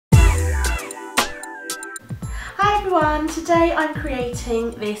Hi everyone, today I'm creating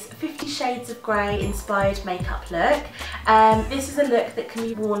this 50 Shades of Grey inspired makeup look. This is a look that can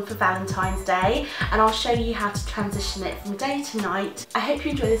be worn for Valentine's Day and I'll show you how to transition it from day to night. I hope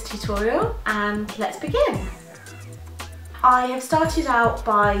you enjoy this tutorial and let's begin. I have started out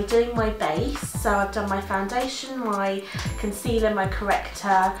by doing my base, so I've done my foundation, my concealer, my corrector,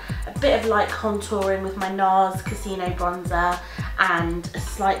 a bit of light contouring with my Nars Casino bronzer and a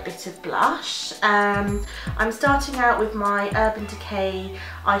slight bit of blush. I'm starting out with my Urban Decay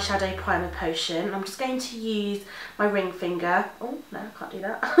eyeshadow primer potion. I'm just going to use my ring finger, oh no I can't do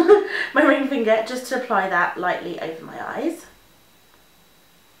that, my ring finger just to apply that lightly over my eyes.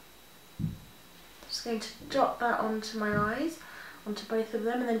 Just going to dot that onto my eyes, onto both of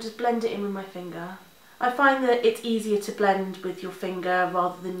them, and then just blend it in with my finger. I find that it's easier to blend with your finger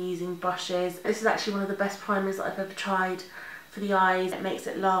rather than using brushes. This is actually one of the best primers that I've ever tried for the eyes. It makes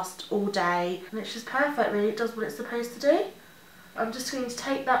it last all day and it's just perfect really, it does what it's supposed to do. I'm just going to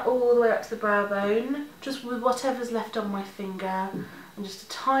take that all the way up to the brow bone, just with whatever's left on my finger, and just a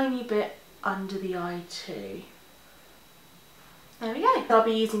tiny bit under the eye too. There we go. I'll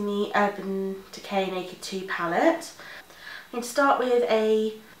be using the Urban Decay Naked 2 palette. I'm going to start with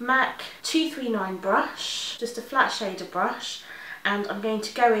a MAC 239 brush, just a flat shader brush, and I'm going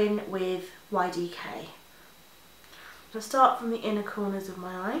to go in with YDK. I'm going to start from the inner corners of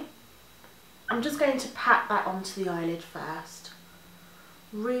my eye. I'm just going to pat that onto the eyelid first.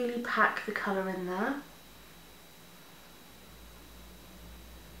 Really pack the colour in there.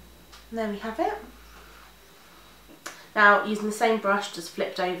 And there we have it. Now, using the same brush, just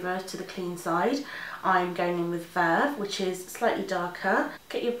flipped over to the clean side, I'm going in with Verve, which is slightly darker.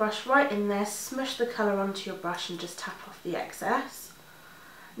 Get your brush right in there, smush the colour onto your brush and just tap off the excess.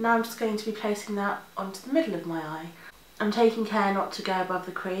 Now I'm just going to be placing that onto the middle of my eye. I'm taking care not to go above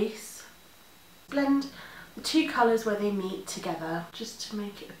the crease. Blend the two colours where they meet together, just to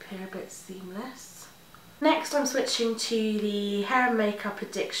make it appear a bit seamless. Next I'm switching to the Hair and Makeup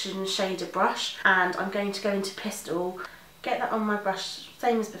Addiction shader brush and I'm going to go into Pistol, get that on my brush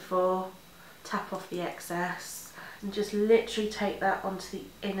same as before, tap off the excess and just literally take that onto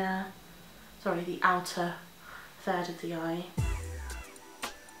the outer third of the eye.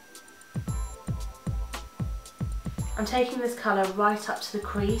 I'm taking this colour right up to the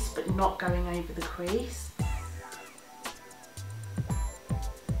crease but not going over the crease.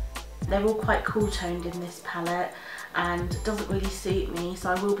 They're all quite cool toned in this palette and it doesn't really suit me, so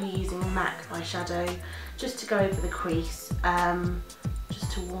I will be using a MAC eyeshadow just to go over the crease,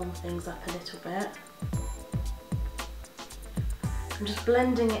 just to warm things up a little bit. I'm just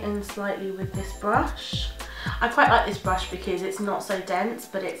blending it in slightly with this brush. I quite like this brush because it's not so dense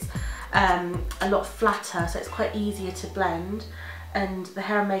but it's a lot flatter, so it's quite easier to blend, and the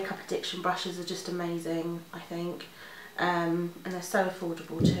Hair and Makeup Addiction brushes are just amazing I think, and they're so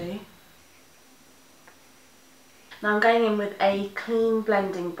affordable too. Now I'm going in with a clean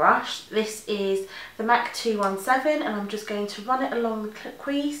blending brush. This is the MAC 217 and I'm just going to run it along the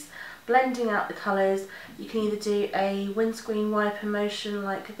crease, blending out the colours. You can either do a windscreen wiper motion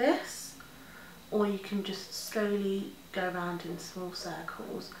like this, or you can just slowly go around in small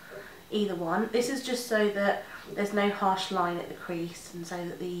circles. Either one. This is just so that there's no harsh line at the crease and so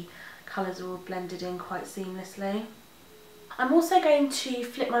that the colours are all blended in quite seamlessly. I'm also going to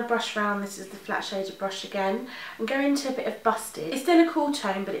flip my brush around. This is the flat shader brush again, and go into a bit of Busted. It's still a cool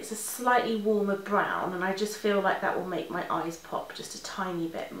tone but it's a slightly warmer brown and I just feel like that will make my eyes pop just a tiny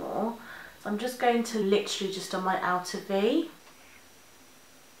bit more. So I'm just going to literally just on my outer V.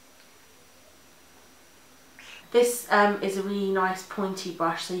 This is a really nice pointy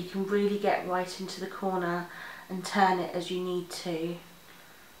brush so you can really get right into the corner and turn it as you need to.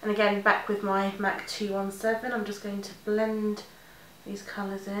 And again, back with my MAC 217, I'm just going to blend these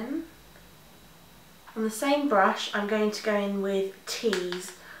colours in. On the same brush, I'm going to go in with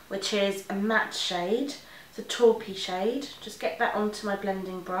Tease, which is a matte shade. It's a taupey shade. Just get that onto my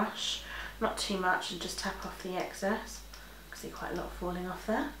blending brush, not too much, and just tap off the excess. I see quite a lot falling off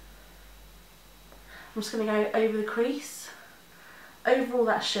there. I'm just going to go over the crease, over all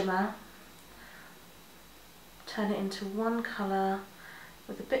that shimmer, turn it into one colour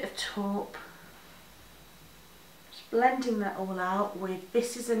with a bit of taupe, just blending that all out with,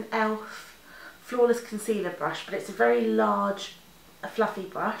 this is an e.l.f. Flawless Concealer brush, but it's a very large, fluffy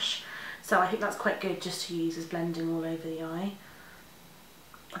brush, so I think that's quite good just to use as blending all over the eye.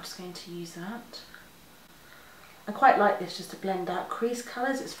 I'm just going to use that. I quite like this just to blend out crease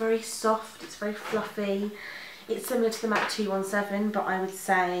colours. It's very soft, it's very fluffy. It's similar to the MAC 217, but I would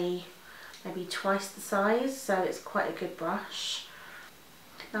say maybe twice the size, so it's quite a good brush.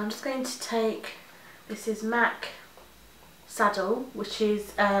 Now I'm just going to take This is MAC Saddle, which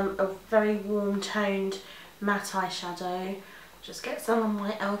is a very warm toned matte eyeshadow. Just get some on my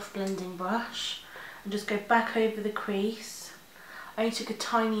e.l.f. blending brush and just go back over the crease. I only took a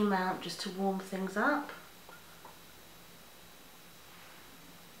tiny amount just to warm things up.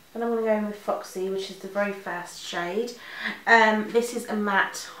 And I'm going to go in with Foxy, which is the very first shade. This is a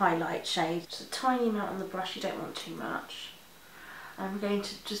matte highlight shade. Just a tiny amount on the brush, you don't want too much. I'm going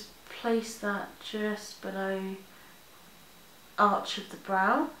to just place that just below arch of the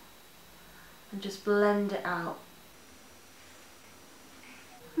brow and just blend it out.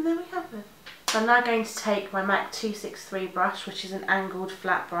 And there we have it. So I'm now going to take my MAC 263 brush, which is an angled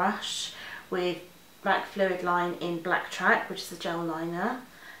flat brush, with MAC Fluidline in Blacktrack, which is a gel liner.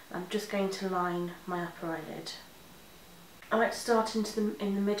 I'm just going to line my upper eyelid. I like to start in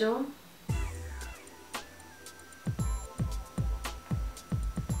the middle.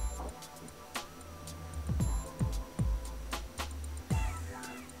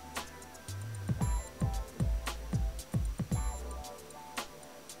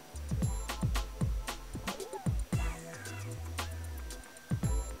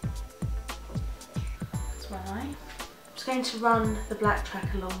 That's my eye. I'm just going to run the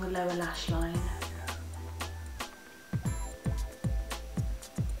Blacktrack along the lower lash line.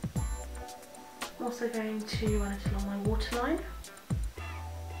 I'm also going to run it along my waterline.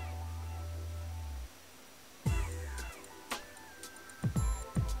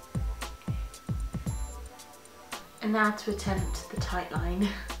 And now to attempt the tight line.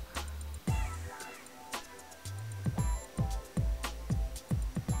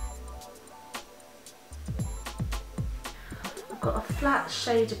 Got a flat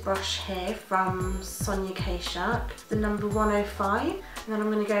shader brush here from Sonia K. Shark, the number 105, and then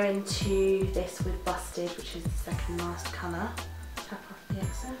I'm going to go into this with Busted, which is the second last colour. Tap off the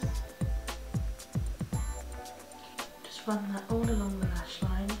excess. Just run that all along the lash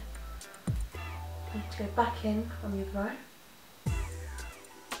line. I need to go back in on the other eye.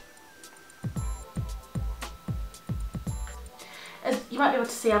 As you might be able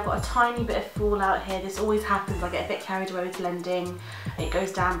to see, I've got a tiny bit of fallout here. This always happens, I get a bit carried away with blending, it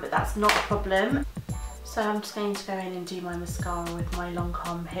goes down, but that's not a problem. So I'm just going to go in and do my mascara with my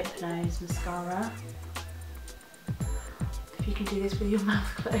Lancôme Hypnôse mascara. If you can do this with your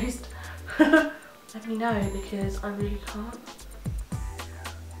mouth closed, let me know, because I really can't.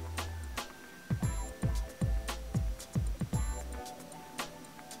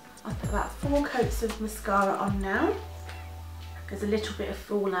 I've put about 4 coats of mascara on now. There's a little bit of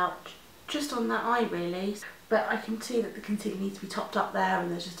fallout just on that eye really, but I can see that the concealer needs to be topped up there and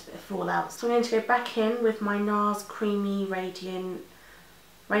there's just a bit of fallout. So I'm going to go back in with my Nars Creamy Radiant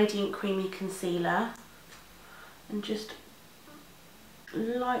Creamy Concealer and just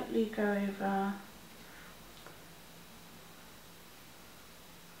lightly go over.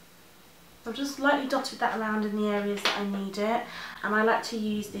 I've just lightly dotted that around in the areas that I need it, and I like to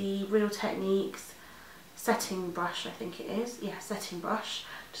use the Real Techniques setting brush, I think it is. Yeah, setting brush,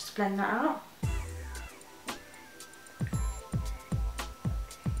 just to blend that out.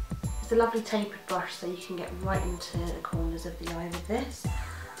 It's a lovely tapered brush, so you can get right into the corners of the eye with this.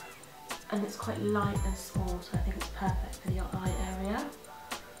 And it's quite light and small, so I think it's perfect for the eye area.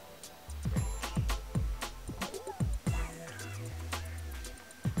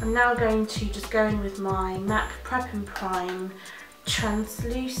 I'm now going to just go in with my MAC Prep and Prime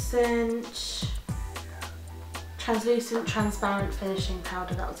translucent transparent finishing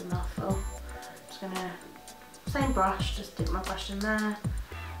powder. That was a mouthful. Just gonna, same brush, just dip my brush in there.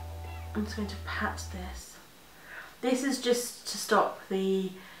 I'm just going to pat this. This is just to stop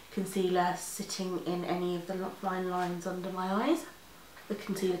the concealer sitting in any of the fine lines under my eyes. The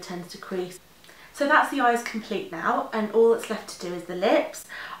concealer tends to crease. So that's the eyes complete now, and all that's left to do is the lips.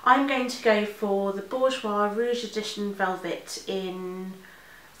 I'm going to go for the Bourjois Rouge Edition Velvet in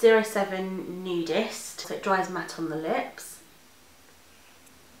 07 Nudeist, so it dries matte on the lips.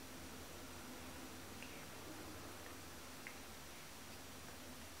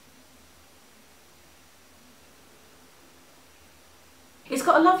 It's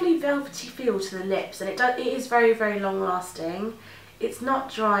got a lovely velvety feel to the lips, and it is very, very long lasting. It's not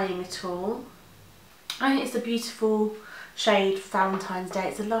drying at all. I think it's a beautiful shade for Valentine's Day.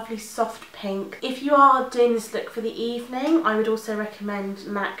 It's a lovely soft pink. If you are doing this look for the evening, I would also recommend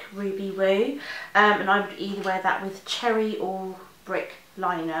MAC Ruby Woo, and I would either wear that with cherry or brick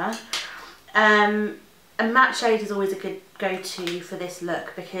liner. A matte shade is always a good go-to for this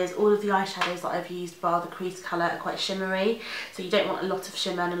look, because all of the eyeshadows that I've used bar the crease colour are quite shimmery, so you don't want a lot of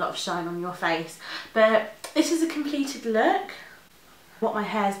shimmer and a lot of shine on your face. But this is a completed look. what my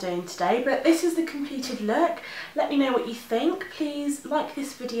hair's doing today, but this is the completed look. Let me know what you think. Please like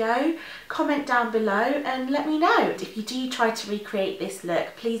this video, comment down below and let me know. If you do try to recreate this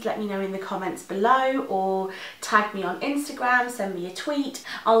look, please let me know in the comments below or tag me on Instagram, send me a tweet.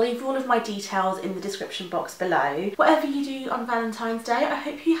 I'll leave all of my details in the description box below. Whatever you do on Valentine's Day, I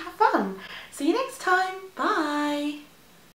hope you have fun. See you next time. Bye.